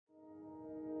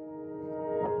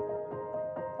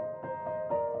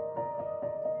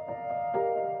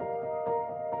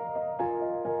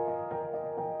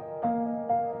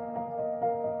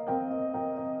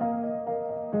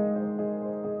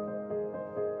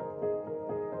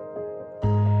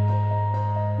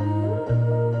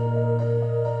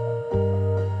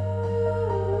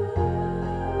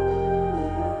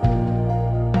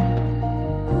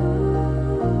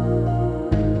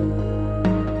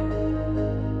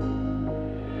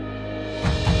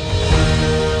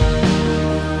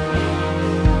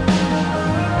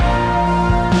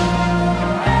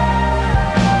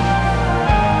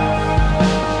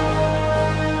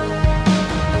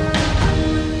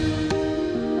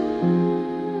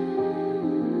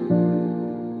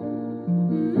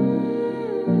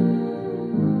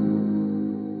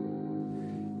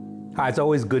It's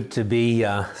always good to be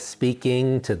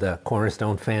speaking to the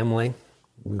Cornerstone family.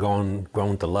 Grown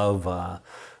to love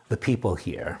the people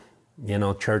here. You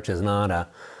know, church is not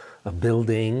a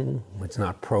building, it's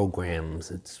not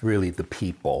programs, it's really the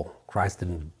people. Christ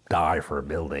didn't die for a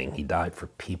building, he died for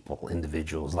people,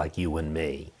 individuals like you and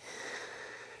me.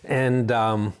 And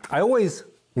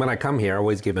when I come here, I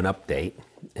always give an update.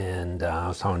 And I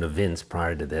was talking to Vince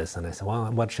prior to this, and I said,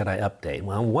 well, what should I update?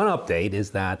 Well, one update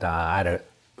is that I had a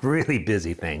really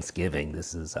busy Thanksgiving.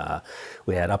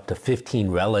 We had up to 15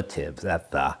 relatives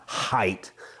at the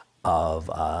height of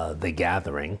the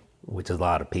gathering, which is a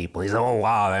lot of people. He said, oh,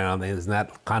 wow, isn't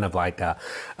that kind of like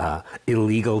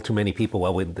illegal, too many people?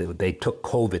 Well, they took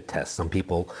COVID tests. Some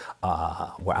people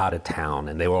were out of town,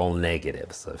 and they were all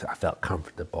negative, so I felt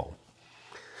comfortable.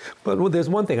 But there's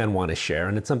one thing I want to share,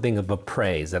 and it's something of a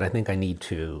praise that I think I need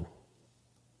to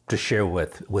share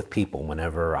with people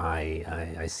whenever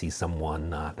I see someone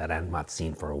that I've not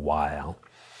seen for a while.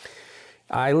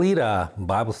 I lead a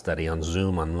Bible study on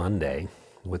Zoom on Monday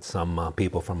with some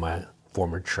people from my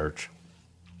former church.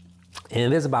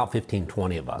 And there's about 15,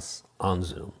 20 of us on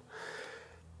Zoom.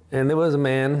 And there was a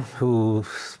man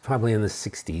who's probably in the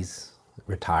 60s,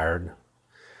 retired,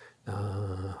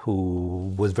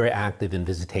 who was very active in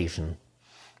visitation,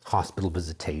 hospital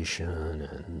visitation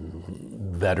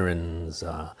and veterans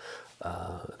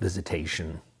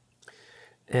visitation.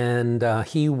 And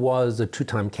he was a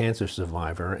 2-time cancer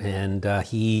survivor, and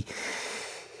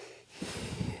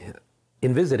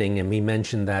in visiting him, he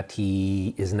mentioned that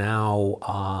he is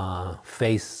now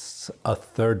face a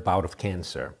third bout of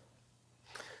cancer.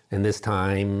 And this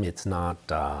time it's not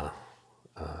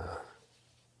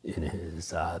in his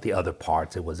the other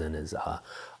parts. It was in his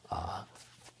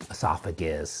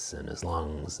esophagus and his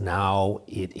lungs. Now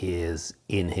it is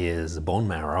in his bone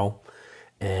marrow,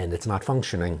 and it's not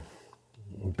functioning.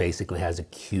 Basically has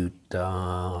acute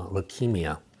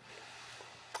leukemia.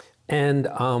 And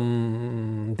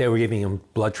they were giving him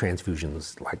blood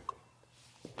transfusions like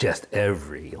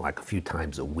a few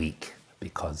times a week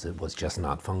because it was just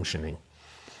not functioning.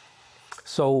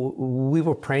 So we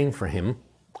were praying for him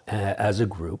as a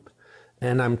group,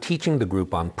 and I'm teaching the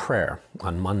group on prayer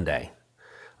on Monday.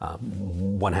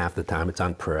 One half the time it's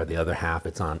on prayer, the other half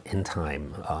it's on end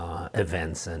time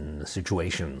events and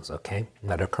situations, okay,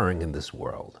 that are occurring in this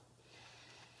world.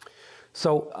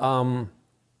 So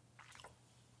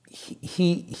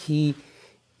he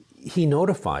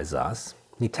notifies us.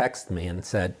 He texted me and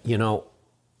said,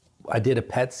 I did a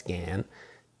PET scan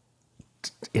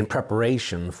in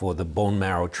preparation for the bone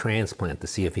marrow transplant to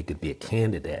see if he could be a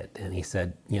candidate. And he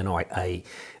said,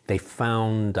 they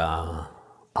found a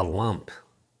lump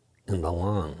in the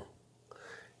lung.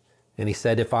 And he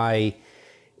said,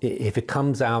 if it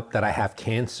comes out that I have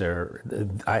cancer,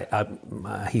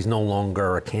 he's no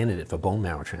longer a candidate for bone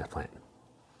marrow transplant.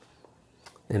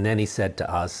 And then he said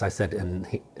to us, I said,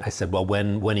 well,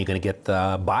 when are you going to get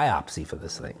the biopsy for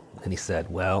this thing? And he said,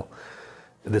 well,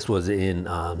 this was in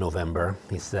November.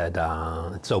 He said,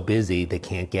 it's so busy, they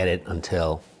can't get it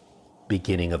until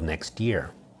beginning of next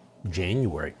year,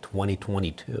 January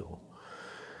 2022.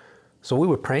 So we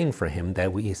were praying for him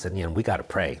that he said, we got to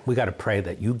pray. We got to pray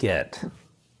that you get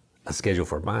a schedule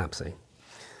for a biopsy.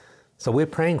 So we're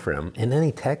praying for him. And then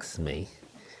he texts me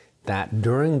that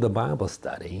during the Bible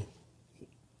study,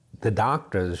 the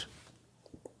doctors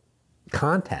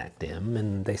contact him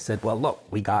and they said, well, look,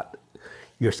 we got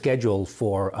your schedule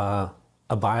for a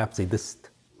biopsy this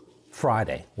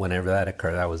Friday, whenever that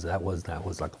occurred. That was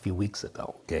like a few weeks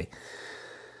ago, okay?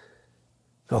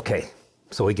 Okay,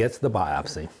 so he gets the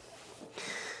biopsy.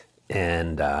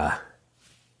 And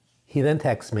he then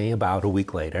texts me about a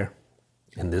week later,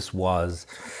 and this was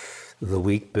the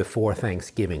week before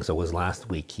Thanksgiving, so it was last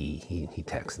week he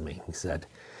texted me. He said,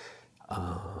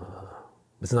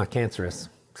 it's not cancerous,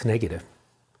 it's negative.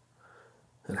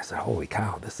 And I said, holy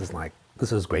cow, this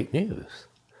is great news.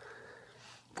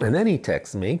 And then he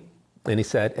texted me, and he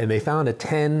said, and they found a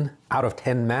 10 out of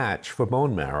 10 match for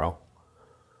bone marrow.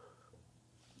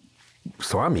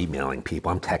 So I'm emailing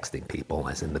people, I'm texting people.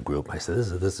 I said in the group, I said,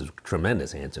 this is a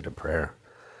tremendous answer to prayer.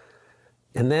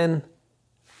 And then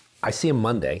I see him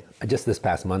Monday, just this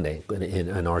past Monday,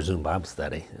 in our Zoom Bible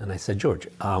study. And I said, George,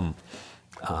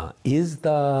 is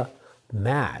the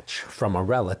match from a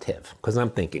relative? Because I'm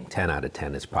thinking 10 out of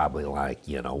 10 is probably like,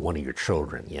 one of your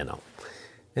children,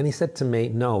 And he said to me,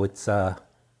 no, it's a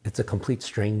complete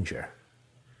stranger.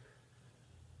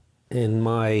 And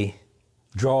my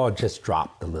jaw just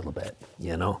dropped a little bit,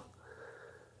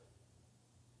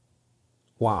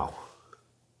 Wow.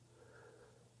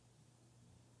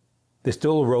 There's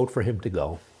still a road for him to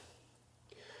go.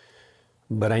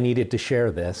 But I needed to share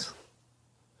this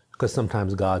Because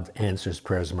sometimes God answers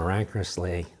prayers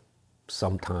miraculously.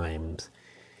 Sometimes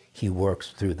he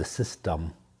works through the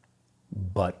system,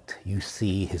 but you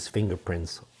see his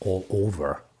fingerprints all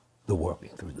over the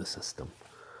working through the system.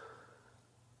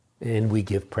 And we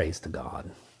give praise to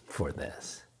God for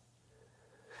this.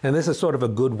 And this is sort of a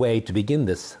good way to begin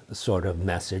this sort of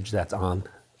message that's on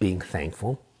being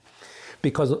thankful.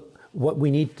 Because what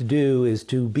we need to do is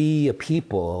to be a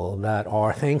people that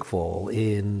are thankful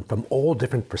from all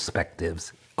different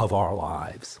perspectives of our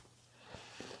lives.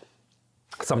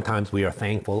 Sometimes we are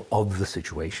thankful of the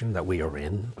situation that we are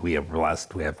in. We are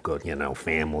blessed, we have good,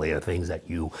 family, or things that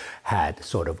you had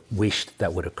sort of wished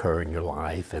that would occur in your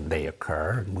life, and they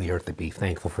occur, and we are to be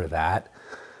thankful for that.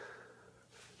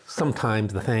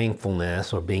 Sometimes the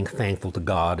thankfulness or being thankful to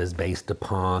God is based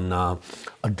upon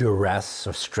a duress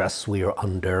or stress we are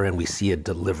under, and we see a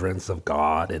deliverance of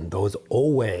God, and those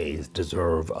always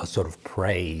deserve a sort of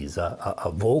praise,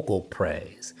 a vocal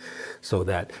praise, so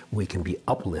that we can be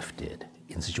uplifted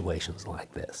in situations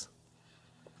like this.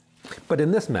 But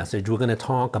in this message, we're going to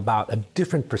talk about a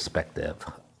different perspective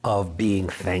of being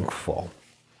thankful.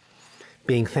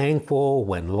 Being thankful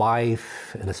when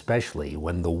life, and especially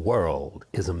when the world,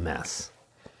 is a mess.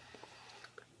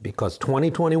 Because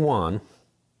 2021,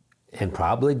 and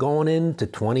probably going into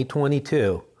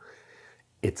 2022,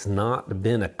 it's not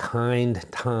been a kind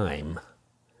time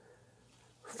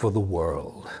for the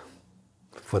world,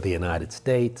 for the United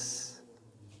States,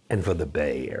 and for the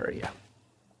Bay Area.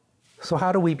 So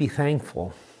how do we be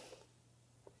thankful?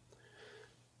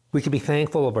 We can be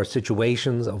thankful of our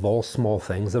situations, of all small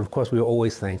things, and of course we're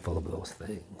always thankful of those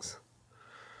things.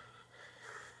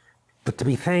 But to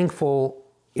be thankful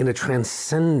in a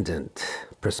transcendent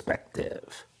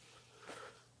perspective,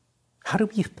 how do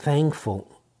we be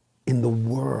thankful in the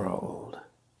world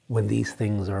when these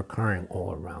things are occurring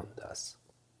all around us?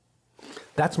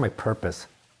 That's my purpose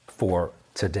for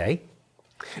today.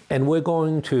 And we're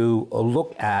going to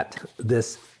look at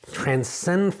this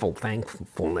transcendental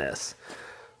thankfulness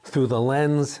through the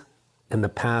lens and the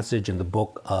passage in the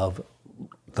book of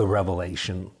the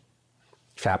Revelation,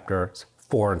 chapters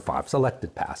 4 and 5,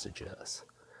 selected passages.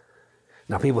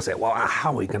 Now people say, well,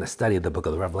 how are we going to study the book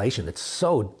of the Revelation? It's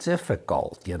so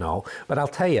difficult, But I'll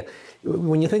tell you,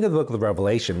 when you think of the book of the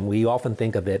Revelation, we often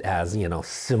think of it as,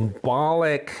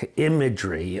 symbolic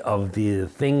imagery of the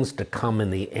things to come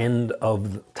in the end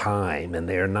of time. And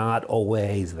they're not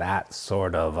always that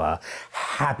sort of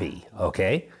happy,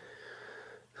 okay?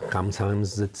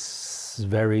 Sometimes it's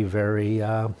very, very,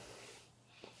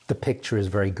 the picture is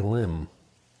very glim.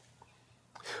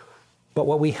 But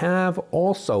what we have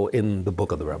also in the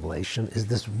book of the Revelation is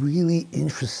this really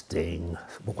interesting,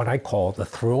 what I call the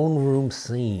throne room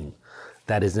scene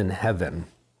that is in heaven.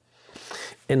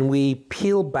 And we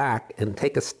peel back and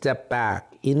take a step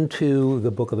back into the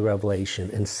book of the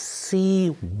Revelation and see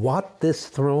what this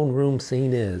throne room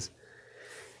scene is.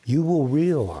 You will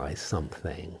realize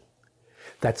something.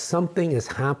 That something is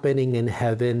happening in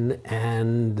heaven,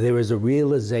 and there is a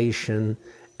realization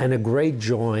and a great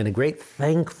joy and a great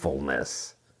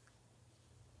thankfulness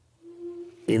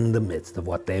in the midst of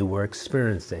what they were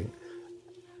experiencing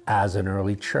as an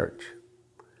early church.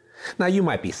 Now you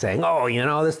might be saying, oh,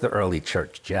 this is the early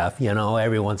church, Jeff.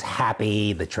 Everyone's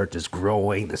happy, the church is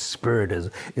growing, the Spirit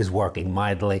is working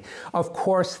mightily. Of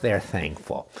course they're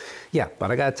thankful. Yeah,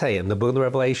 but I got to tell you, in the book of the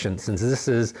Revelation, since this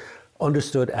is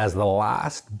understood as the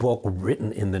last book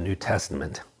written in the New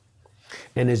Testament,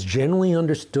 and it's generally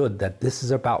understood that this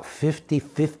is about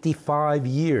 55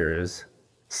 years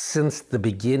since the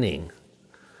beginning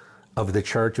of the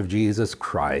Church of Jesus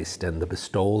Christ and the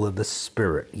bestowal of the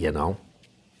Spirit,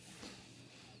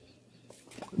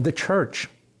 The church,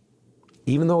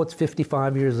 even though it's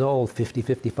 55 years old,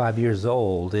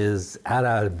 is at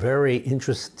a very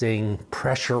interesting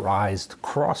pressurized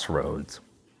crossroads.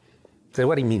 So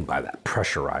what do you mean by that,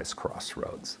 pressurized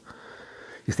crossroads?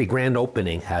 You see, grand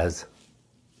opening has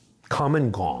come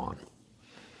and gone.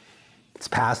 It's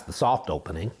past the soft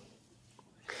opening.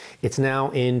 It's now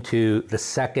into the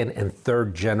second and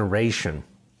third generation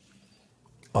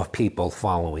of people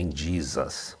following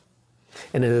Jesus.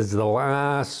 And it is the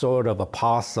last sort of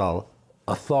apostle,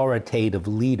 authoritative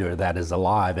leader that is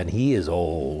alive, and he is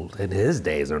old, and his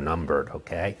days are numbered,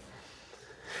 okay?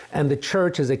 And the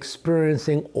church is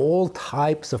experiencing all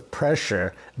types of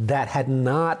pressure that had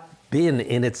not been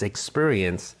in its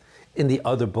experience in the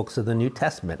other books of the New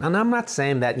Testament. And I'm not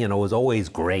saying that, it was always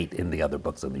great in the other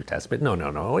books of the New Testament.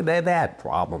 No. They had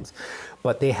problems.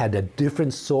 But they had a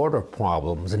different sort of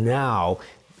problems now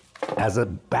as a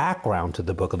background to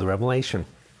the book of the Revelation.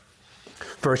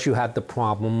 First, you had the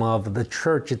problem of the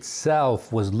church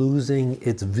itself was losing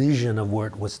its vision of where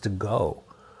it was to go.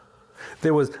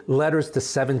 There was letters to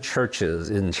 7 churches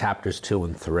in chapters 2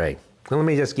 and 3. Now, let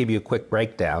me just give you a quick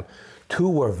breakdown. 2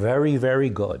 were very,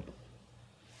 very good.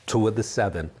 2 of the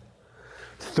 7.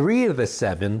 3 of the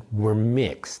 7 were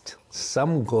mixed,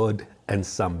 some good and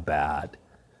some bad.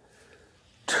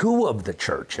 2 of the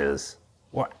churches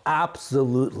were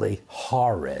absolutely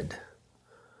horrid.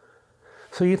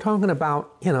 So you're talking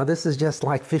about, this is just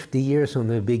like 50 years from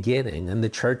the beginning, and the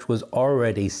church was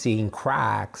already seeing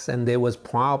cracks, and there was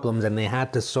problems, and they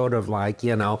had to sort of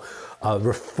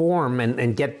reform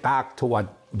and get back to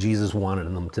what Jesus wanted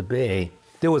them to be.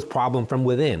 There was problem from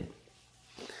within.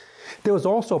 There was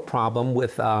also a problem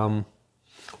with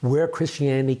where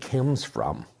Christianity comes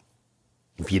from.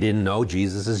 If you didn't know,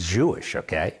 Jesus is Jewish,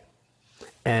 okay?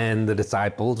 And the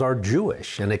disciples are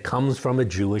Jewish, and it comes from a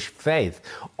Jewish faith.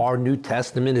 Our New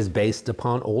Testament is based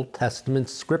upon Old Testament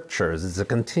scriptures. It's a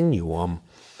continuum.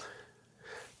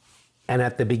 And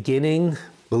at the beginning,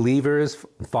 believers,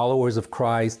 followers of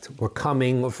Christ were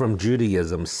coming from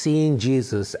Judaism, seeing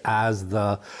Jesus as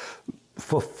the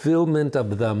fulfillment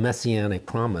of the messianic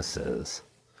promises.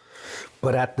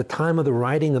 But at the time of the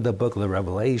writing of the book of the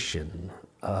Revelation,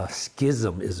 a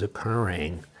schism is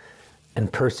occurring,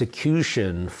 and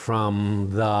persecution from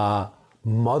the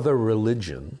mother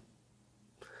religion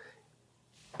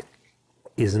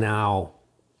is now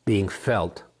being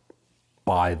felt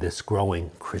by this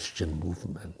growing Christian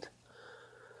movement.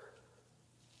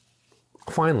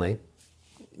 Finally,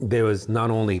 there was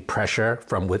not only pressure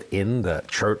from within the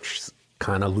church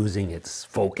kind of losing its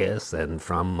focus and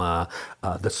from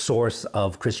the source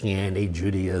of Christianity,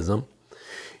 Judaism,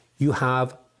 you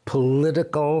have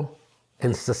political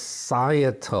and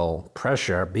societal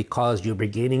pressure because you're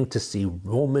beginning to see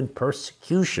Roman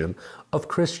persecution of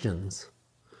Christians.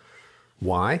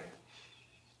 Why?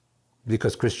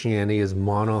 Because Christianity is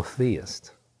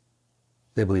monotheist.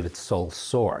 They believe it's sole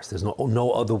source. There's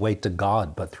no other way to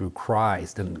God but through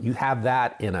Christ. And you have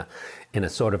that in a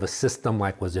sort of a system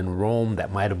like was in Rome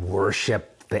that might have worshipped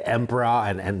the emperor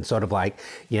and sort of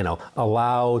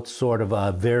allowed sort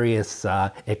of various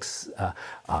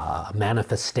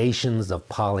manifestations of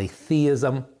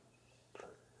polytheism.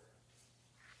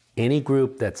 Any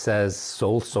group that says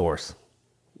sole source,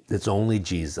 it's only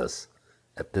Jesus,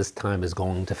 at this time is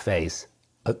going to face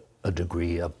a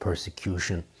degree of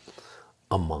persecution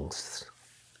amongst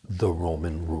the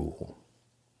Roman rule.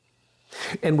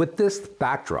 And with this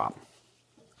backdrop,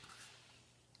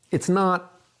 it's not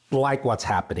like what's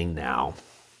happening now,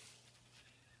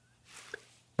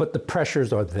 but the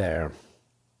pressures are there.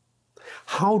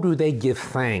 How do they give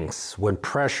thanks when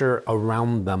pressure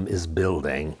around them is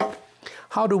building?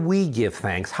 How do we give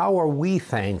thanks? How are we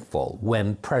thankful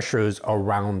when pressures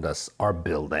around us are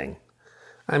building?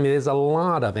 I mean, there's a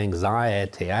lot of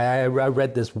anxiety. I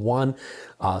read this one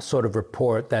sort of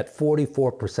report that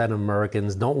 44% of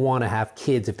Americans don't want to have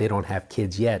kids if they don't have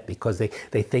kids yet because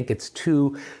they think it's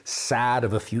too sad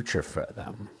of a future for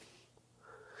them.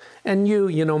 And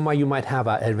you might have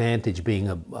an advantage being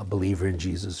a believer in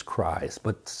Jesus Christ,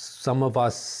 but some of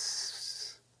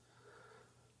us,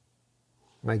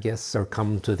 I guess,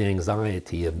 succumb to the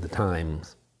anxiety of the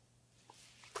times.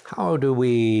 How do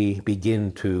we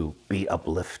begin to be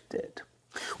uplifted?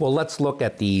 Well, let's look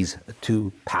at these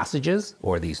 2 passages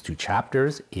or these 2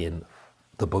 chapters in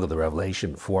the book of the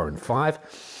Revelation 4 and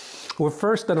 5. We're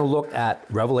first going to look at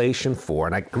Revelation 4,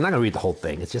 and I'm not going to read the whole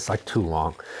thing. It's just too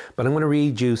long. But I'm going to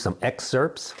read you some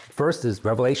excerpts. First is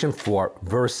Revelation 4,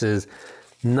 verses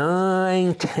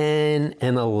 9, 10,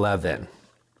 and 11.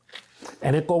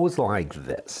 And it goes like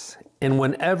this. And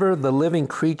whenever the living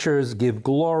creatures give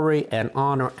glory and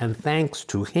honor and thanks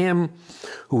to him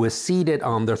who is seated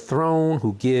on the throne,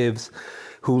 who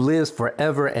lives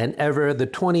forever and ever, the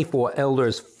 24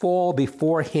 elders fall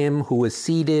before him who is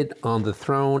seated on the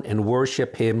throne and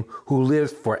worship him who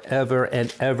lives forever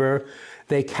and ever.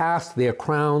 They cast their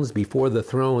crowns before the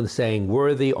throne, saying,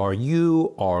 "Worthy are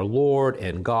you, our Lord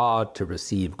and God, to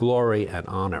receive glory and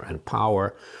honor and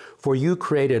power. For you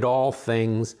created all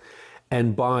things,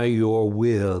 and by your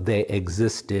will they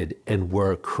existed and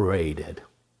were created."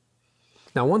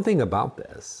 Now, one thing about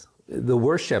this, the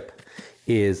worship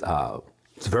is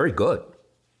it's very good.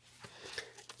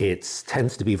 It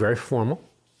tends to be very formal,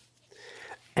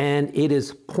 and it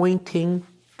is pointing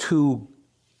to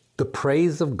the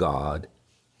praise of God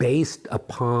based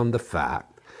upon the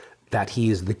fact that he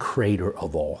is the creator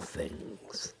of all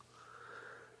things.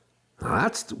 Now,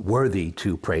 that's worthy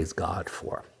to praise God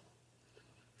for.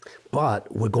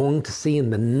 But we're going to see in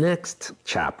the next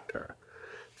chapter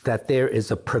that there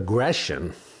is a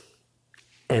progression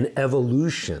an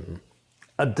evolution,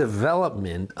 a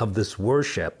development of this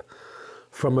worship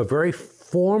from a very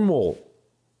formal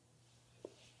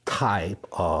type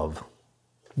of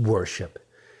worship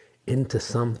into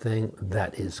something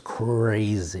that is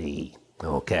crazy.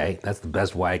 Okay, that's the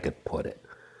best way I could put it.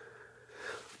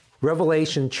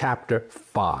 Revelation chapter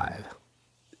 5.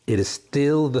 It is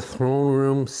still the throne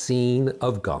room scene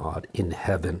of God in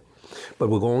heaven, but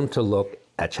we're going to look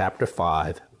at chapter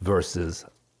 5, verses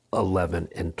 11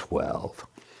 and 12.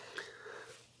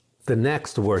 The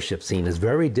next worship scene is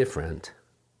very different.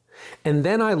 And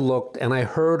then I looked and I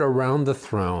heard around the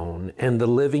throne and the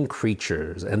living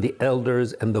creatures and the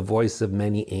elders and the voice of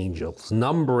many angels,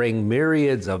 numbering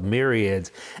myriads of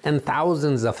myriads and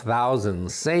thousands of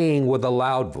thousands, saying with a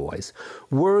loud voice,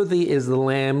 "Worthy is the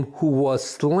Lamb who was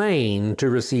slain to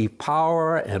receive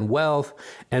power and wealth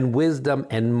and wisdom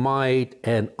and might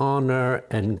and honor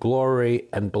and glory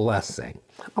and blessing."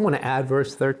 I want to add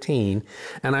verse 13.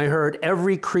 And I heard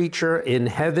every creature in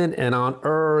heaven and on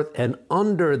earth and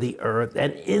under the earth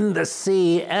and in the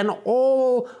sea and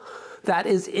all that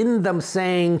is in them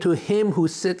saying, "To him who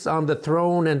sits on the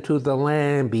throne and to the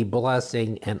Lamb be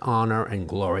blessing and honor and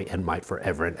glory and might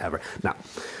forever and ever." Now,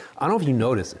 I don't know if you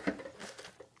notice it.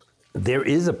 There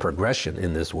is a progression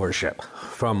in this worship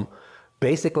from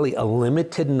basically a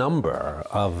limited number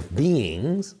of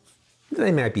beings.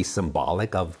 They might be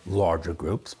symbolic of larger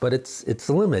groups, but it's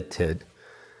limited.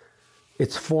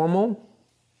 It's formal.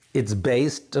 It's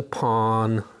based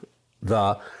upon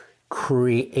the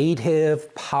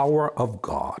creative power of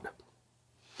God.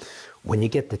 When you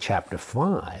get to chapter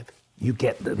 5, you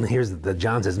get, here's the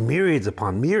John says, myriads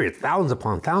upon myriads, thousands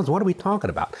upon thousands. What are we talking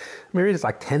about? Myriad is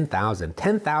like 10,000.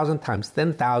 10,000 times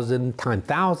 10,000 times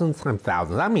thousands times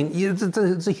thousands. I mean,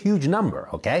 it's a huge number,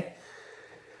 okay?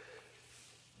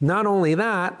 Not only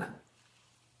that,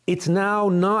 it's now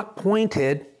not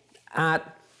pointed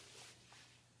at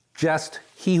just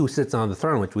he who sits on the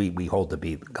throne, which we hold to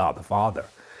be God the Father.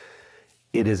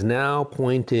 It is now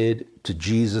pointed to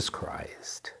Jesus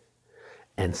Christ.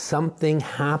 And something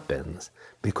happens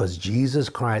because Jesus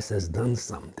Christ has done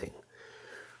something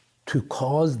to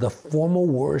cause the formal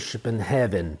worship in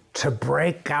heaven to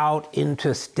break out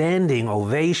into standing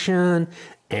ovation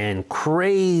and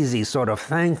crazy sort of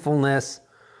thankfulness.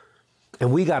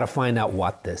 And we got to find out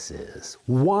what this is.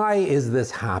 Why is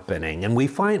this happening? And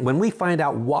when we find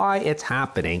out why it's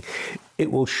happening,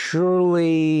 it will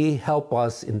surely help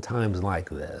us in times like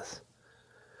this.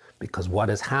 Because what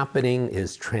is happening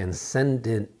is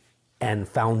transcendent and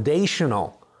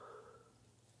foundational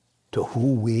to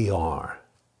who we are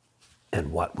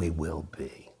and what we will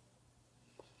be.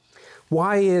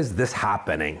 Why is this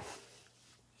happening?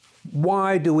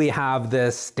 Why do we have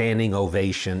this standing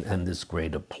ovation and this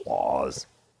great applause?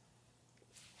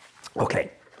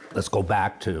 Okay, let's go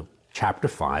back to chapter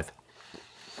 5.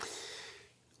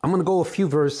 I'm going to go a few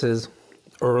verses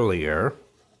earlier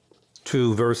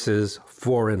to verses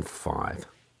 4 and 5.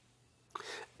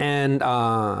 And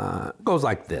it goes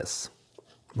like this.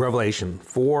 Revelation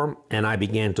 4, "And I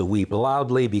began to weep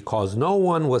loudly because no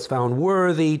one was found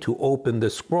worthy to open the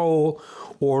scroll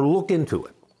or look into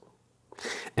it.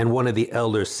 And one of the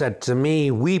elders said to me,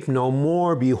 'Weep no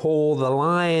more. Behold, the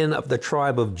Lion of the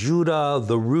tribe of Judah,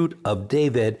 the Root of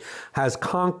David, has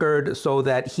conquered so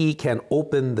that he can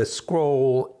open the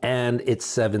scroll and its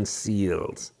 7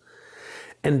 seals.'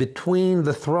 And between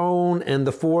the throne and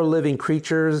the 4 living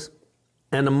creatures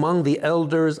and among the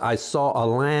elders, I saw a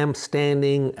lamb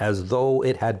standing as though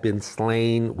it had been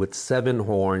slain, with 7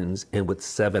 horns and with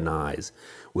 7 eyes,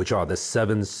 which are the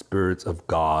 7 spirits of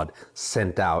God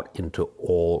sent out into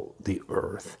all the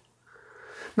earth."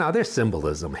 Now, there's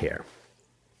symbolism here,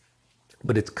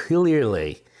 but it's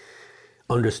clearly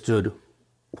understood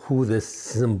who this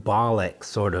symbolic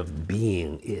sort of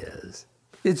being is.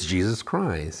 It's Jesus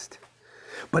Christ.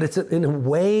 But it's in a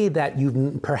way that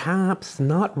you've perhaps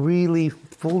not really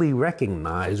fully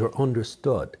recognized or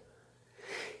understood.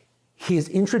 He is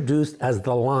introduced as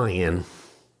the lion,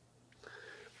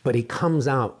 but he comes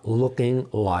out looking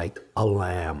like a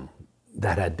lamb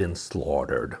that had been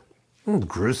slaughtered.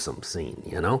 Gruesome scene,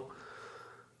 you know?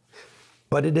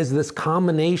 But it is this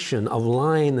combination of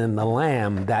lion and the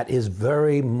lamb that is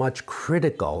very much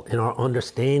critical in our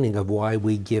understanding of why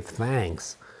we give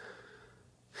thanks.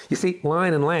 You see,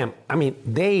 lion and lamb, I mean,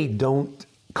 they don't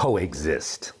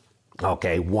coexist.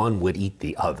 Okay, one would eat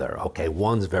the other. Okay,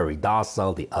 one's very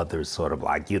docile, the other's sort of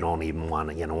like you don't even want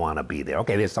to be there.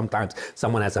 Okay, there's sometimes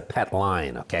someone has a pet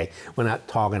lion. Okay, we're not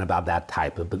talking about that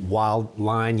type of, but wild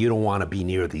lion, you don't want to be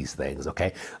near these things.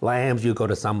 Okay, lambs, you go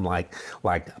to some like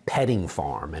petting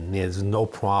farm and there's no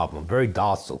problem. Very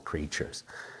docile creatures.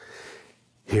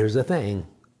 here's the thing.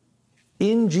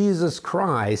 In Jesus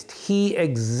Christ, he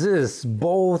exists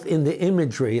both in the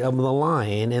imagery of the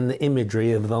lion and the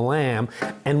imagery of the lamb.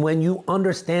 And when you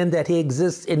understand that he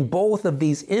exists in both of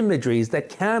these imageries that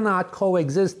cannot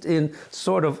coexist in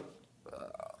sort of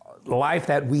life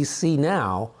that we see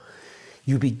now,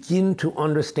 you begin to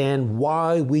understand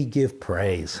why we give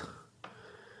praise.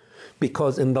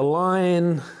 Because in the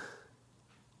lion,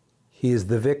 he is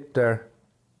the victor.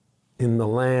 In the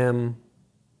lamb,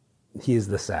 he is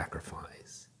the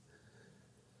sacrifice.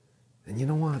 And you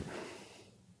know what?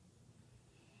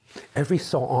 Every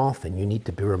so often, you need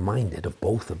to be reminded of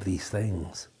both of these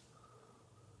things.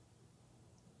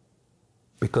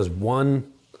 Because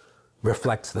one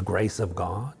reflects the grace of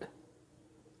God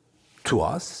to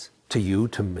us, to you,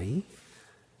 to me.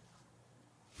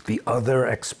 The other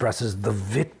expresses the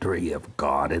victory of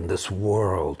God in this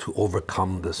world to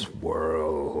overcome this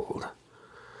world.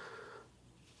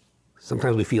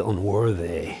 Sometimes we feel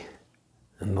unworthy,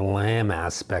 and the lamb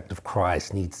aspect of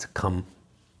Christ needs to come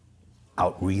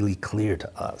out really clear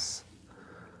to us.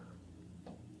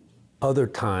 Other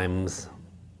times,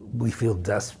 we feel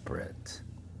desperate,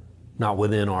 not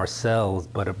within ourselves,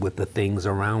 but with the things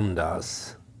around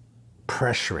us,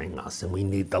 pressuring us, and we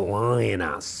need the lion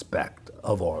aspect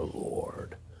of our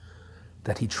Lord,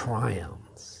 that he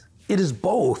triumphs. It is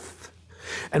both.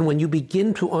 And when you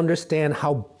begin to understand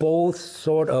how both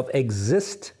sort of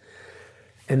exist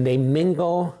and they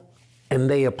mingle and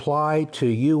they apply to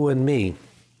you and me,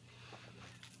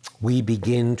 we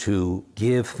begin to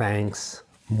give thanks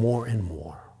more and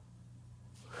more.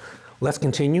 Let's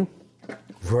continue.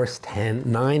 Verse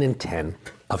 9 and 10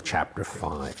 of chapter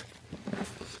 5.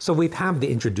 So we've had the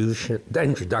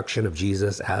introduction of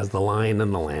Jesus as the lion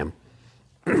and the lamb.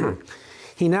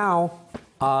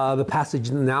 The passage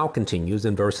now continues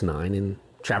in verse 9 in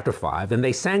chapter 5, and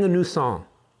they sang a new song.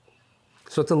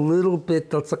 So it's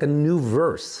like a new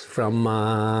verse from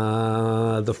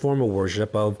the former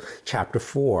worship of chapter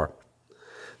 4.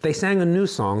 They sang a new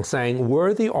song saying,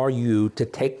 "Worthy are you to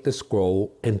take the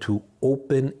scroll and to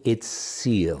open its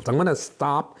seals." I'm going to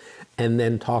stop and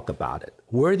then talk about it.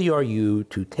 Worthy are you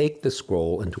to take the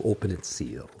scroll and to open its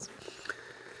seals.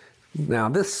 Now,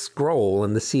 this scroll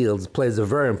and the seals plays a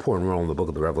very important role in the book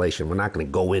of the Revelation. We're not going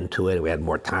to go into it. If we had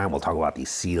more time, we'll talk about these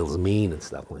seals mean and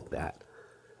stuff like that.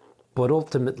 But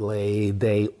ultimately,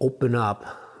 they open up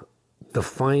the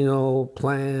final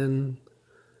plan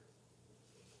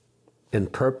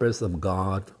and purpose of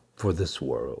God for this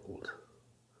world.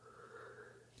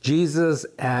 Jesus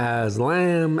as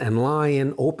lamb and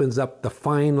lion opens up the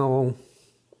final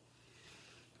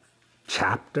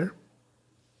chapter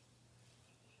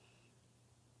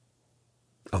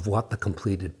of what the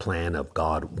completed plan of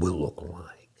God will look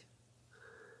like.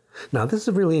 Now, this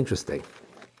is really interesting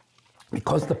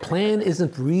because the plan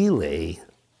isn't really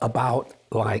about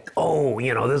like,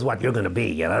 this is what you're going to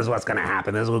be. This is what's going to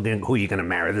happen. This is who you're going to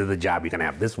marry. This is the job you're going to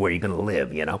have. This is where you're going to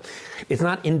live, It's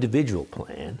not individual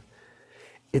plan.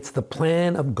 It's the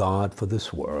plan of God for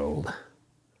this world.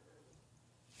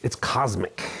 It's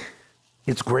cosmic.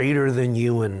 It's greater than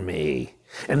you and me.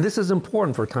 And this is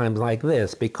important for times like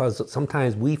this because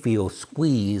sometimes we feel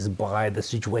squeezed by the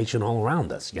situation all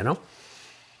around us, But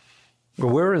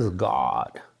where is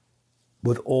God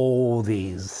with all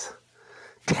these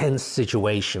tense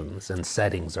situations and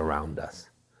settings around us?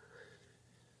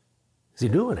 Is he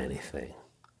doing anything?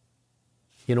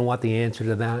 You know what the answer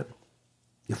to that?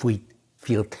 If we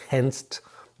feel tensed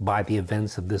by the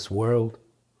events of this world,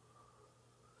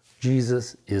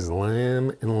 Jesus is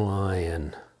lamb and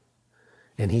lion,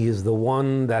 and he is the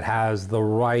one that has the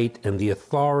right and the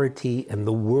authority and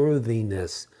the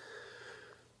worthiness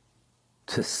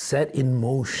to set in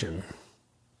motion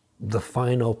the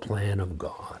final plan of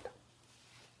God.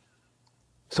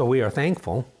 So we are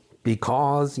thankful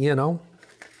because,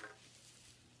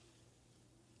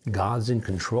 God's in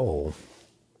control.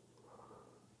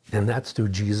 And that's through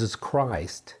Jesus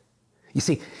Christ. You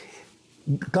see,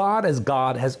 God as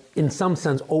God has, in some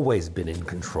sense, always been in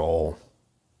control.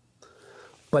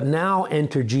 But now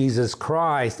enter Jesus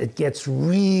Christ, it gets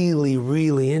really,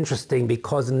 really interesting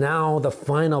because now the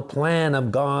final plan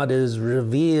of God is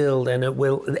revealed, and the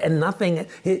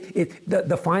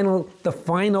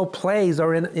final plays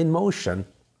are in motion.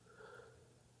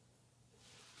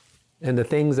 And the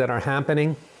things that are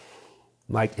happening,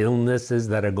 like illnesses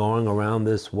that are going around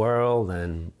this world,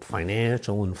 and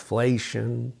financial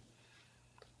inflation,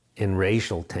 and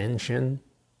racial tension,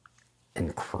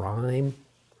 and crime,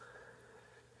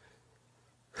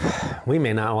 we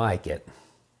may not like it,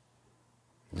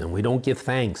 and we don't give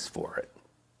thanks for it.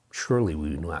 Surely we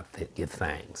do not give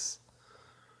thanks.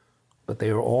 but they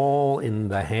are all in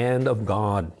the hand of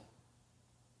God,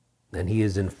 and He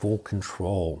is in full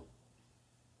control,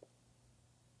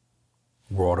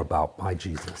 brought about by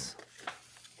Jesus.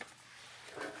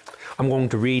 I'm going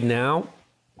to read now,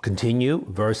 continue,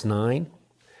 verse 9.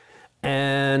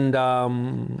 And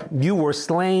you were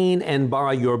slain, and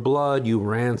by your blood you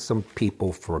ransomed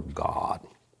people for God.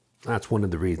 That's one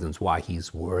of the reasons why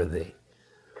He's worthy.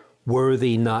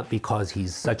 Worthy not because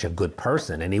He's such a good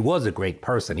person, and He was a great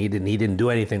person. He didn't do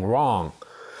anything wrong.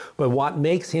 But what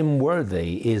makes Him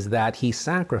worthy is that He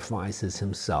sacrifices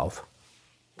Himself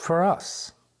for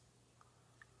us.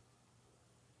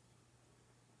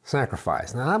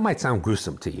 Sacrifice. Now that might sound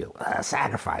gruesome to you.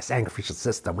 Sacrificial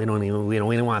system. We don't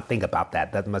even want to think about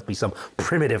that. That must be some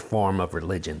primitive form of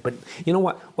religion. But you know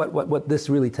what this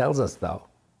really tells us though?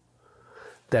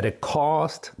 That it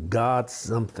cost God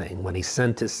something when He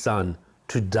sent His Son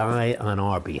to die on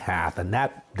our behalf, and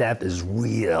that death is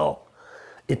real.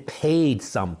 It paid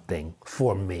something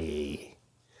for me.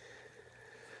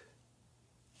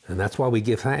 And that's why we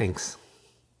give thanks.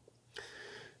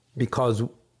 Because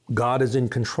God is in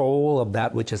control of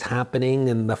that which is happening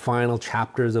in the final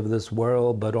chapters of this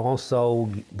world, but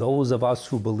also those of us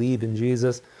who believe in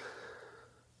Jesus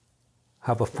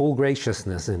have a full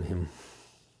graciousness in Him.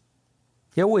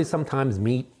 You always sometimes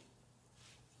meet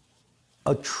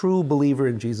a true believer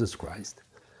in Jesus Christ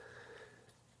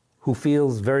who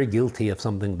feels very guilty of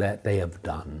something that they have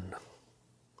done.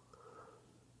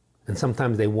 And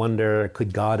sometimes they wonder,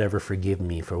 could God ever forgive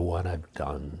me for what I've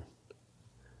done?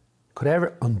 Could I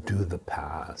ever undo the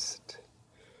past?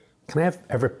 Can I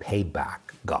ever pay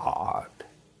back God?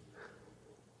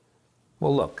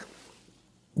 Well, look,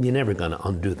 you're never going to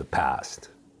undo the past.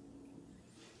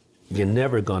 You're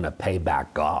never going to pay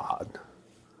back God.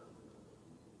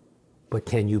 But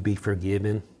can you be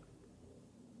forgiven?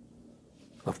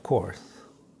 Of course.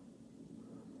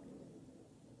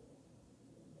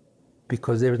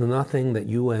 Because there's nothing that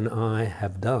you and I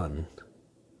have done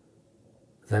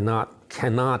that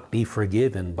cannot be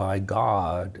forgiven by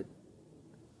God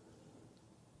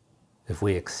if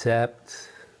we accept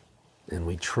and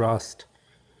we trust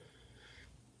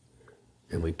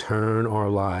and we turn our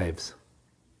lives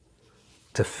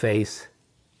to face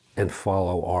and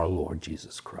follow our Lord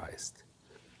Jesus Christ.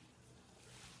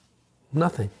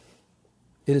 Nothing.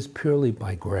 It is purely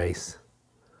by grace.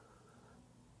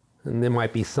 And there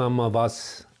might be some of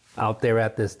us out there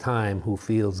at this time who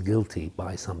feels guilty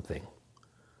by something.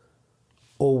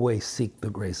 Always seek the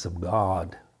grace of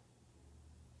God,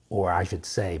 or I should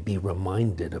say, be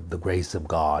reminded of the grace of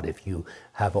God if you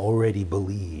have already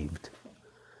believed.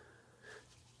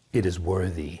 It is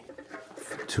worthy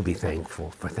to be thankful,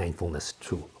 for thankfulness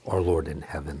to our Lord in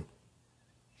heaven.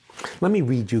 Let me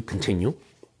read you, continue,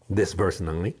 this verse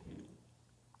 9.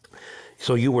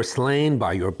 So you were slain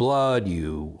by your blood,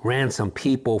 you ransomed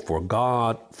people for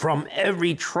God from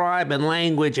every tribe and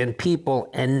language and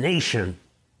people and nation.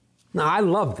 Now, I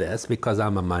love this because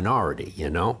I'm a minority, you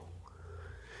know.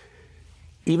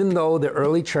 Even though the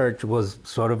early church was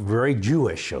sort of very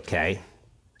Jewish, okay,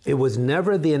 it was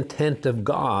never the intent of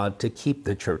God to keep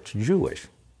the church Jewish.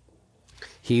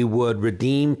 He would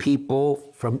redeem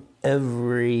people from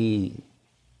every,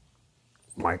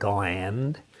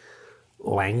 land,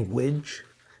 language,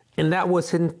 and that was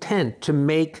his intent, to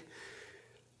make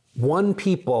one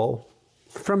people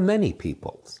from many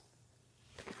peoples.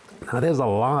 Now, there's a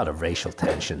lot of racial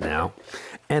tension now,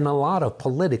 and a lot of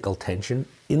political tension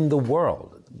in the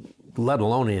world, let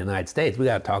alone in the United States. We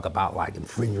got to talk about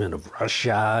infringement of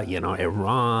Russia,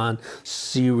 Iran,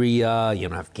 Syria,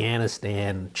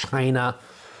 Afghanistan, China.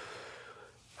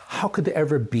 How could there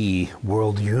ever be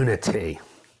world unity?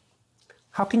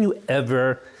 How can you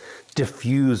ever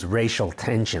diffuse racial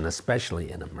tension,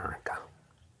 especially in America?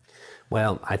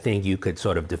 Well, I think you could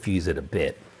sort of diffuse it a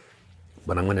bit,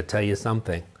 but I'm going to tell you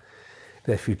something.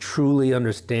 That if you truly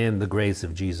understand the grace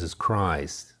of Jesus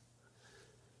Christ,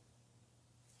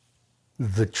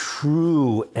 the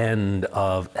true end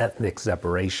of ethnic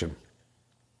separation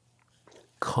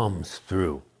comes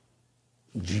through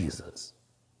Jesus.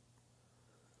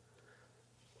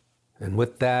 And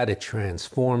with that, it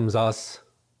transforms us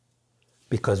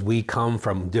because we come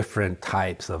from different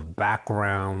types of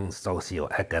backgrounds,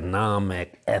 socioeconomic,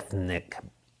 ethnic,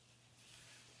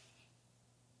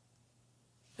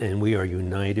 and we are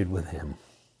united with Him.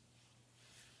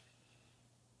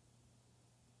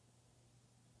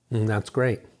 And that's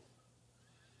great,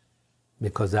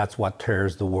 because that's what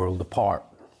tears the world apart.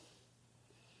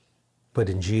 But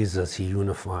in Jesus, He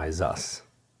unifies us.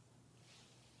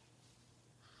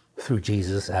 Through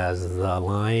Jesus as the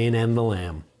Lion and the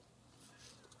Lamb.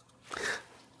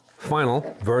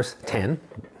 final verse 10,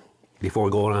 before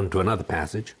we go on to another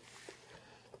passage.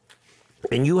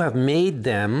 And you have made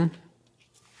them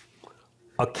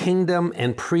a kingdom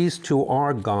and priests to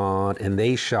our God, and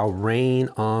they shall reign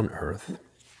on earth.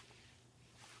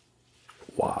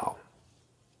 Wow.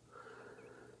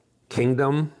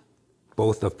 Kingdom,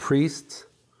 both of priests.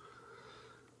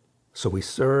 So we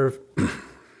serve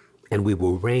and we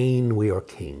will reign, we are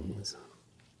kings.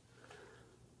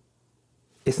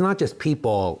 It's not just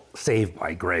people saved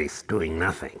by grace doing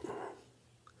nothing.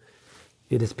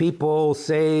 It is people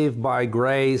saved by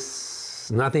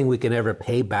grace, nothing we can ever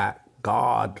pay back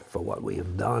God for what we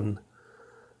have done.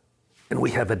 And we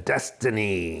have a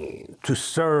destiny to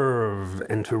serve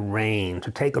and to reign, to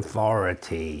take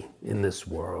authority in this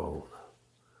world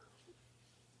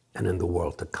and in the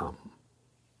world to come.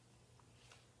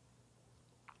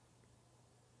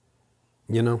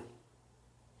 You know,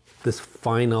 this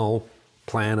final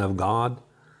plan of God,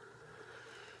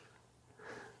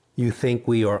 you think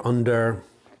we are under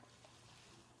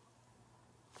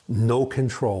no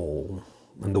control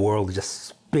and the world is just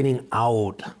spinning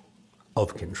out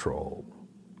of control.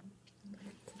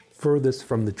 Furthest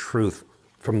from the truth,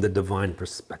 from the divine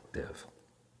perspective.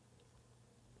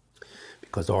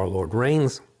 Because our Lord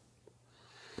reigns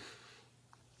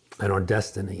and our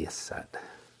destiny is set.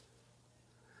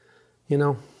 You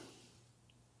know,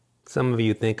 some of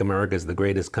you think America is the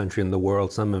greatest country in the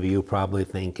world. Some of you probably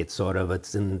think it's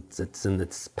in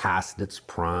its past its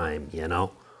prime, you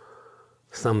know.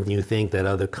 Some of you think that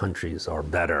other countries are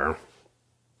better.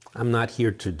 I'm not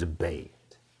here to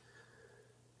debate.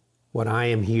 What I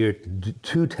am here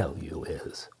to tell you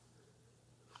is,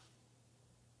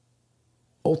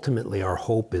 ultimately our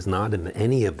hope is not in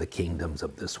any of the kingdoms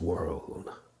of this world,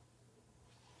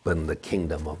 but in the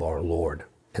kingdom of our Lord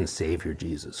and Savior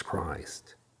Jesus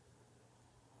Christ.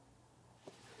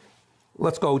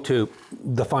 Let's go to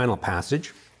the final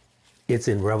passage. It's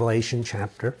in Revelation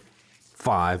chapter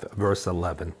 5, verse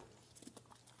 11.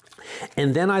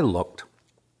 And then I looked,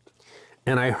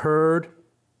 and I heard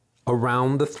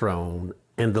around the throne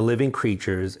and the living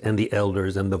creatures and the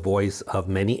elders and the voice of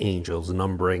many angels,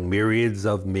 numbering myriads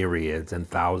of myriads and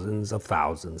thousands of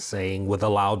thousands, saying with a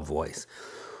loud voice,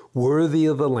 "Worthy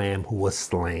of the Lamb who was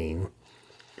slain,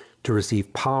 to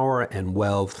receive power and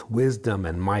wealth, wisdom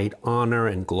and might, honor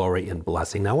and glory and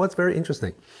blessing." Now, what's very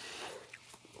interesting,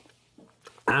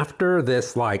 after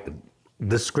this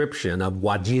description of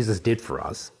what Jesus did for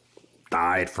us,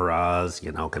 died for us,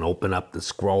 you know, can open up the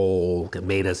scroll, can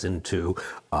made us into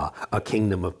a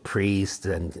kingdom of priests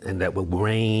and that will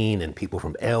reign, and people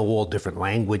from all different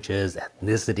languages,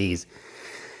 ethnicities.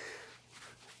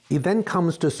 He then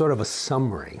comes to sort of a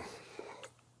summary.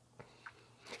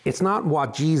 It's not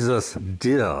what Jesus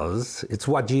does, it's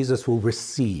what Jesus will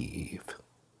receive.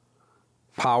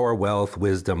 Power, wealth,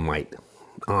 wisdom, might,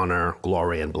 honor,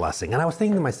 glory, and blessing. And I was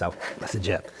thinking to myself, I said,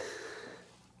 Jeff,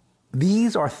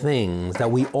 these are things that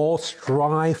we all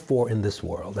strive for in this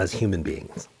world as human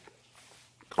beings.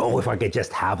 Oh, if I could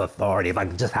just have authority, if I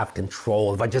could just have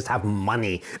control, if I just have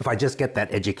money, if I just get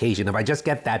that education, if I just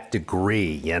get that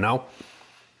degree, you know?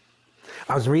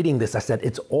 I was reading this, I said,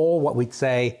 it's all what we'd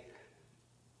say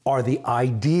are the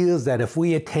ideas that if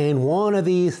we attain one of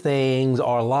these things,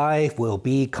 our life will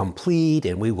be complete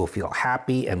and we will feel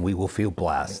happy and we will feel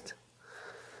blessed.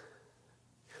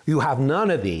 You have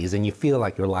none of these and you feel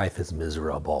like your life is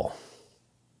miserable,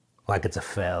 like it's a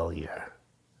failure.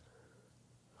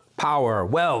 Power,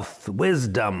 wealth,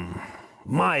 wisdom,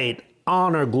 might,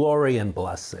 honor, glory, and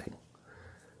blessing.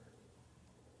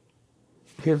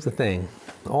 Here's the thing,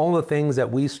 all the things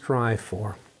that we strive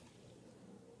for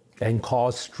and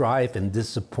cause strife and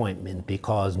disappointment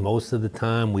because most of the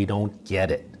time we don't get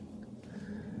it.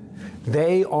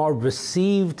 They are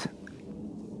received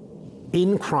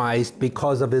in Christ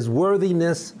because of his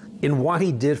worthiness in what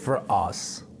he did for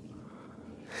us.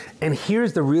 And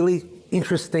here's the really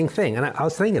interesting thing, and I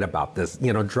was thinking about this,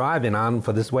 you know, driving on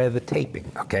for this way of the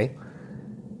taping, okay?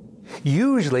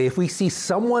 Usually if we see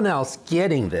someone else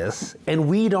getting this and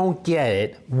we don't get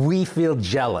it, we feel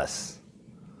jealous.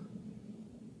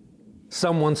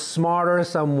 Someone smarter,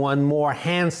 someone more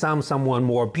handsome, someone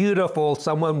more beautiful,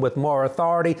 someone with more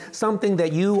authority, something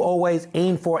that you always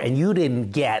aim for and you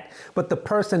didn't get, but the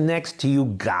person next to you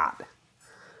got.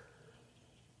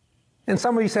 And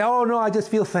some of you say, oh no, I'll just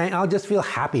feel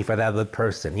happy for that other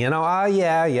person. You know,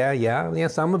 yeah,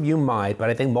 some of you might, but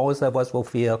I think most of us will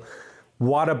feel,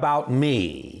 what about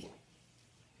me?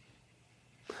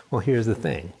 Well, here's the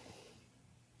thing.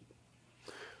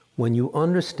 When you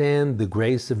understand the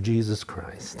grace of Jesus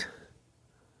Christ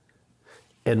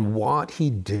and what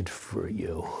he did for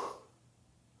you,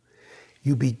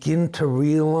 you begin to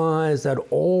realize that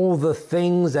all the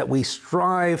things that we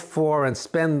strive for and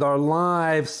spend our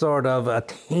lives sort of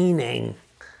attaining,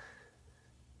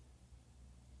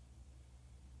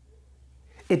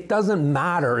 it doesn't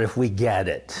matter if we get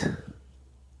it,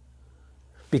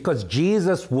 because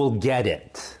Jesus will get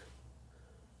it.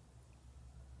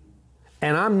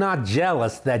 And I'm not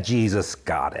jealous that Jesus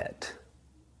got it.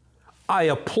 I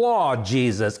applaud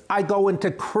Jesus. I go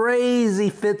into crazy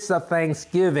fits of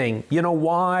thanksgiving. You know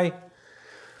why?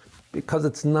 Because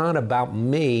it's not about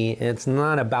me. It's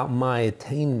not about my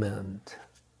attainment.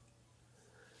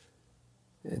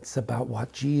 It's about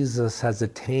what Jesus has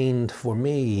attained for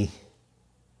me.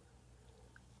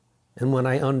 And when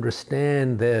I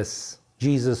understand this,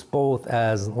 Jesus both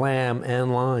as lamb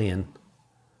and lion,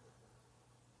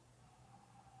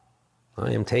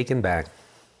 I am taken back.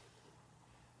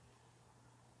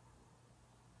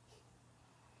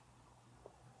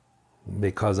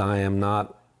 Because I am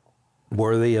not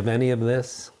worthy of any of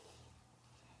this.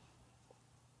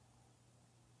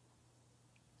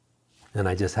 And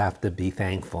I just have to be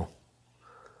thankful,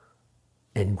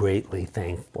 and greatly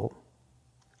thankful,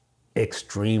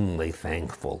 extremely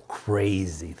thankful,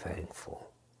 crazy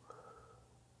thankful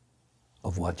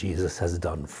of what Jesus has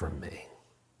done for me.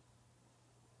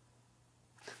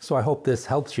 So I hope this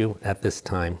helps you at this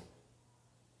time.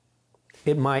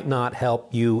 It might not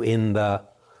help you in the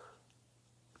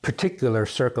particular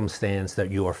circumstance that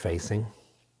you are facing,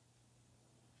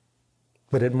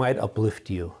 but it might uplift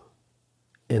you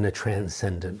in a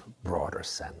transcendent, broader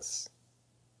sense.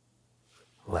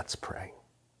 Let's pray.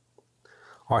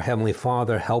 Our Heavenly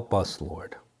Father, help us,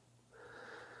 Lord,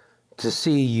 to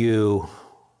see you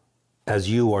as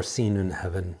you are seen in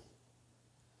heaven,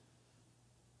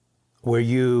 where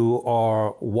you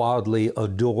are wildly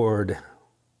adored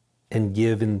and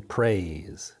given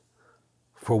praise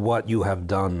for what you have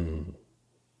done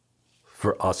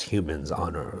for us humans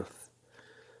on earth.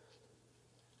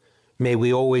 May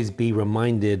we always be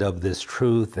reminded of this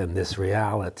truth and this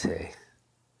reality,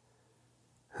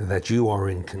 that you are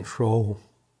in control,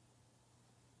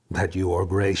 that you are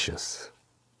gracious,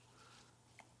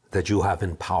 that you have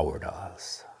empowered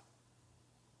us.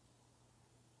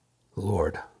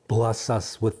 Lord, bless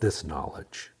us with this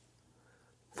knowledge,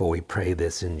 for we pray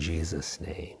this in Jesus'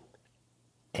 name.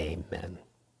 Amen.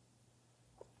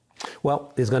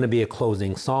 Well, there's going to be a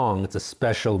closing song. It's a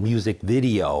special music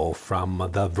video from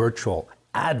the virtual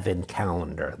Advent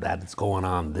calendar that's going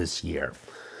on this year.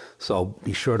 So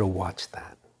be sure to watch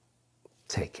that.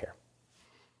 Take care.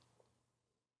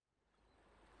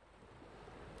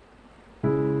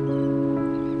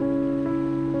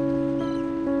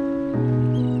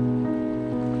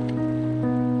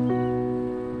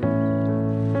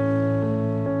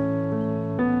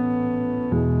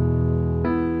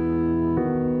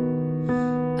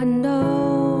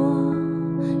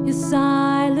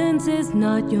 Is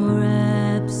not your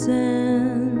absence,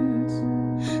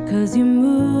 'cause you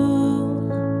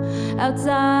move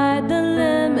outside the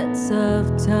limits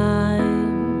of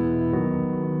time.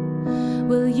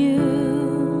 Will you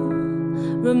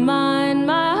remind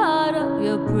my heart of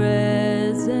your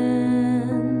presence,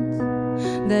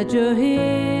 that you're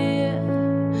here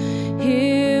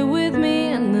with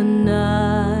me in the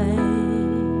night?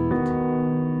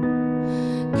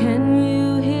 Can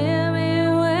you hear me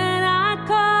when I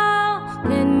call?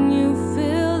 Can you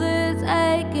feel this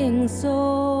aching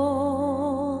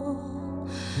soul?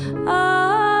 I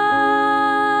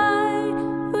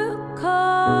will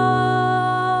call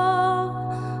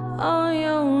on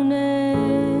your name.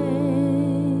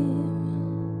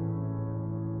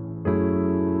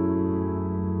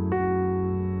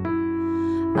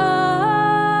 I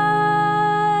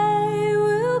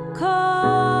will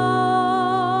call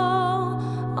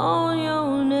on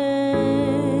your name.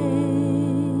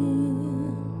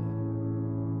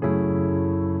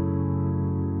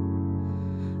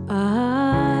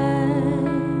 I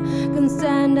can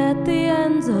stand at the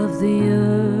ends of the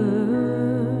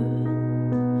earth,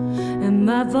 and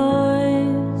my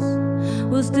voice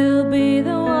will still be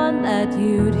the one that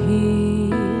you'd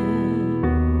hear.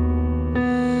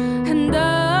 And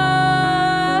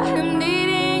I'm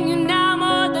needing you now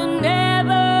more than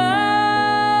ever.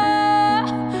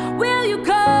 Will you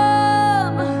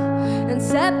come and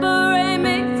separate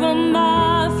me from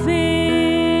my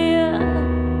fear?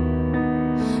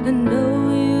 And know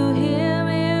you hear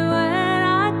me when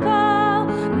I call.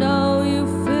 Know you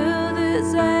feel this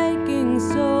aching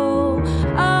soul.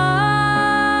 I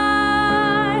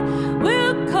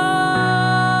will call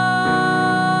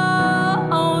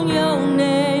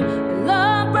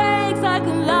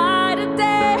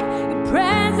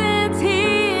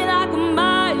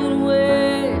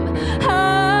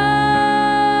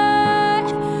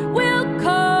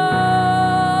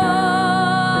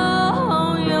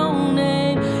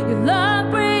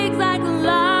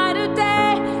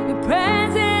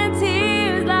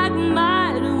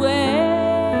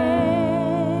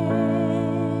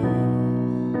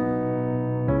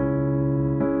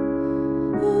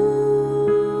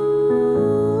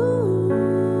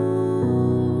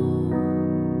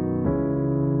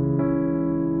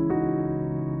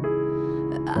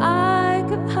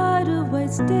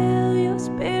wait still, your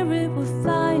spirit will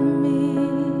find me.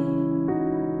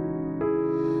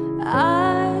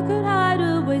 I could hide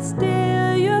away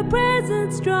still, your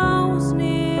presence draws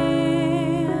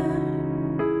near.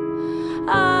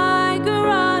 I could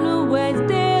run away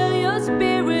still, your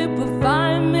spirit will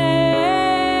find me.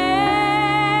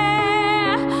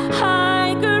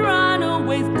 I could run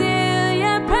away still,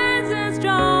 your presence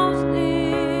draws near.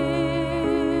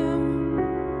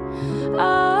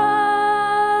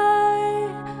 I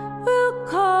will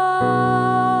call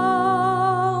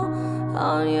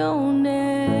on your name.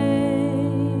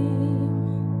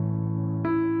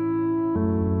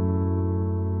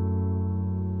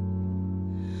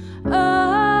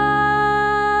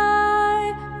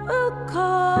 I will call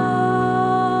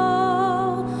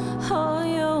on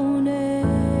your name.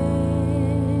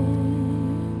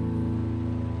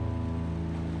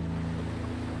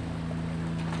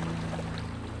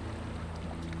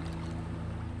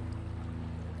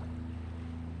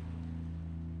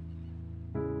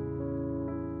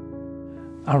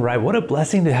 All right, what a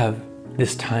blessing to have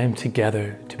this time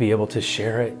together, to be able to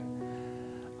share it.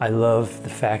 I love the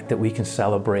fact that we can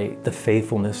celebrate the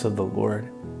faithfulness of the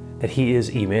Lord, that He is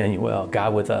Emmanuel,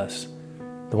 God with us,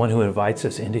 the one who invites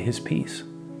us into His peace.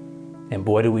 And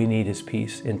boy, do we need His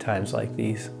peace in times like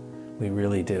these. We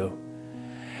really do.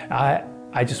 I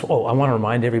want to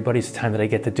remind everybody, it's the time that I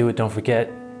get to do it. Don't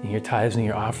forget, in your tithes and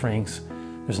your offerings,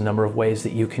 there's a number of ways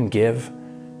that you can give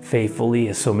faithfully,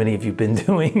 as so many of you have been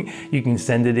doing. You can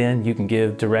send it in, you can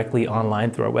give directly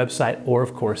online through our website, or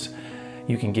of course,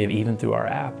 you can give even through our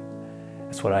app.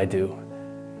 That's what I do.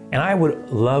 And I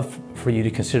would love for you to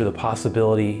consider the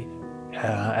possibility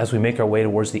as we make our way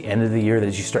towards the end of the year, that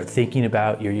as you start thinking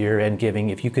about your year-end giving,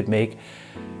 if you could make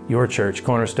your church,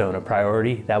 Cornerstone, a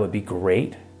priority, that would be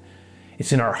great.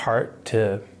 It's in our heart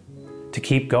to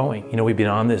keep going. You know, we've been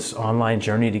on this online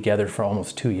journey together for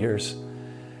almost 2 years,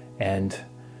 and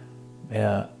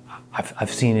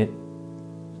I've seen it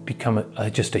become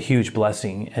just a huge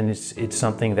blessing, and it's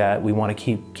something that we want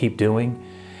to keep doing,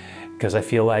 because I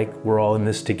feel like we're all in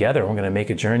this together. We're going to make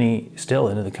a journey still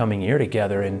into the coming year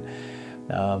together, and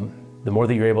the more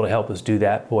that you're able to help us do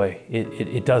that, boy,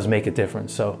 it does make a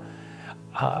difference. So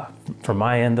from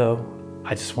my end, though,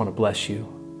 I just want to bless you,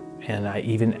 and I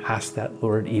even ask that,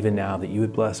 Lord, even now, that you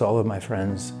would bless all of my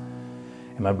friends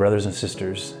and my brothers and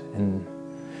sisters and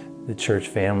the church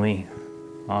family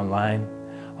online,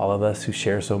 all of us who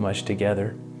share so much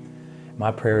together.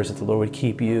 My prayer is that the Lord would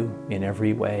keep you in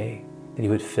every way, that He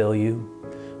would fill you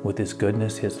with His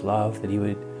goodness, His love, that He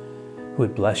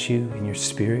would bless you in your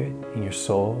spirit, in your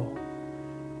soul,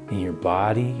 in your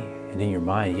body, and in your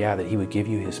mind. Yeah, that He would give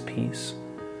you His peace.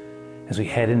 As we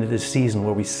head into this season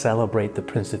where we celebrate the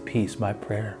Prince of Peace, my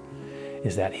prayer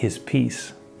is that His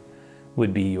peace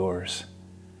would be yours.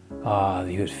 That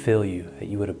He would fill you, that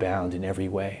you would abound in every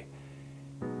way.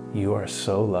 You are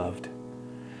so loved,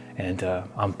 and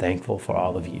I'm thankful for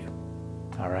all of you.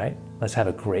 All right, let's have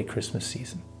a great Christmas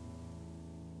season.